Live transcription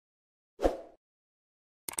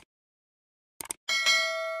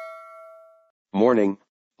Morning,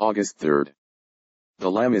 August 3rd. The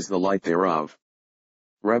Lamb is the light thereof.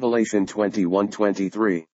 Revelation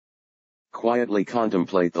 21:23. Quietly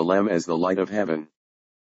contemplate the Lamb as the light of heaven.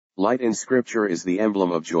 Light in Scripture is the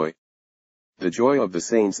emblem of joy. The joy of the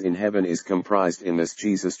saints in heaven is comprised in this: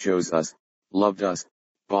 Jesus chose us, loved us,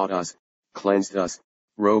 bought us, cleansed us,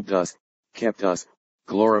 robed us, kept us,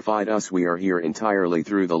 glorified us. We are here entirely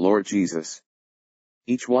through the Lord Jesus.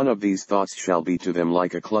 Each one of these thoughts shall be to them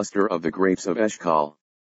like a cluster of the grapes of Eshcol.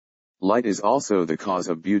 Light is also the cause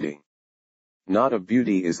of beauty. Naught of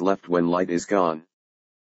beauty is left when light is gone.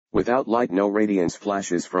 Without light no radiance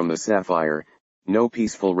flashes from the sapphire, no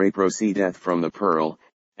peaceful ray proceedeth from the pearl,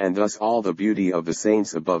 and thus all the beauty of the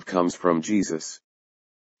saints above comes from Jesus.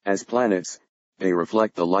 As planets, they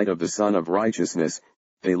reflect the light of the Sun of Righteousness,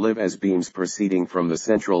 they live as beams proceeding from the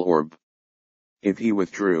central orb. If he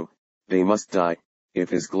withdrew, they must die. If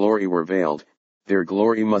his glory were veiled, their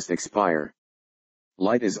glory must expire.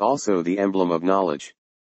 Light is also the emblem of knowledge.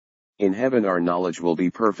 In heaven our knowledge will be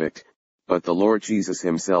perfect, but the Lord Jesus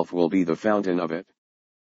himself will be the fountain of it.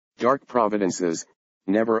 Dark providences,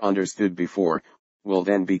 never understood before, will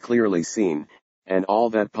then be clearly seen, and all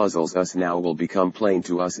that puzzles us now will become plain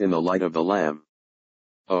to us in the light of the Lamb.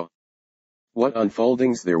 Oh! What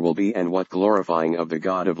unfoldings there will be, and what glorifying of the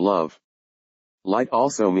God of love! Light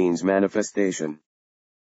also means manifestation.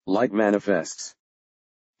 Light manifests.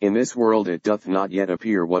 In this world it doth not yet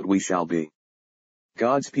appear what we shall be.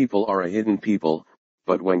 God's people are a hidden people,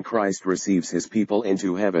 but when Christ receives his people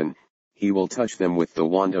into heaven, he will touch them with the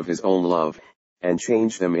wand of his own love, and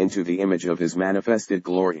change them into the image of his manifested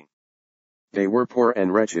glory. They were poor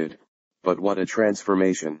and wretched, but what a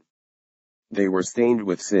transformation! They were stained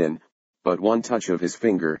with sin, but one touch of his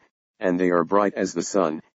finger, and they are bright as the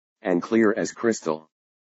sun, and clear as crystal.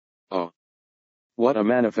 Oh! What a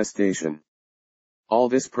manifestation! All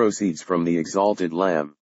this proceeds from the exalted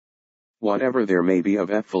Lamb. Whatever there may be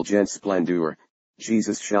of effulgent splendor,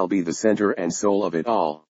 Jesus shall be the center and soul of it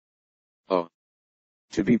all. Oh!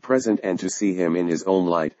 To be present and to see him in his own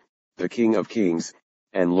light, the King of Kings,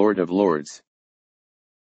 and Lord of Lords.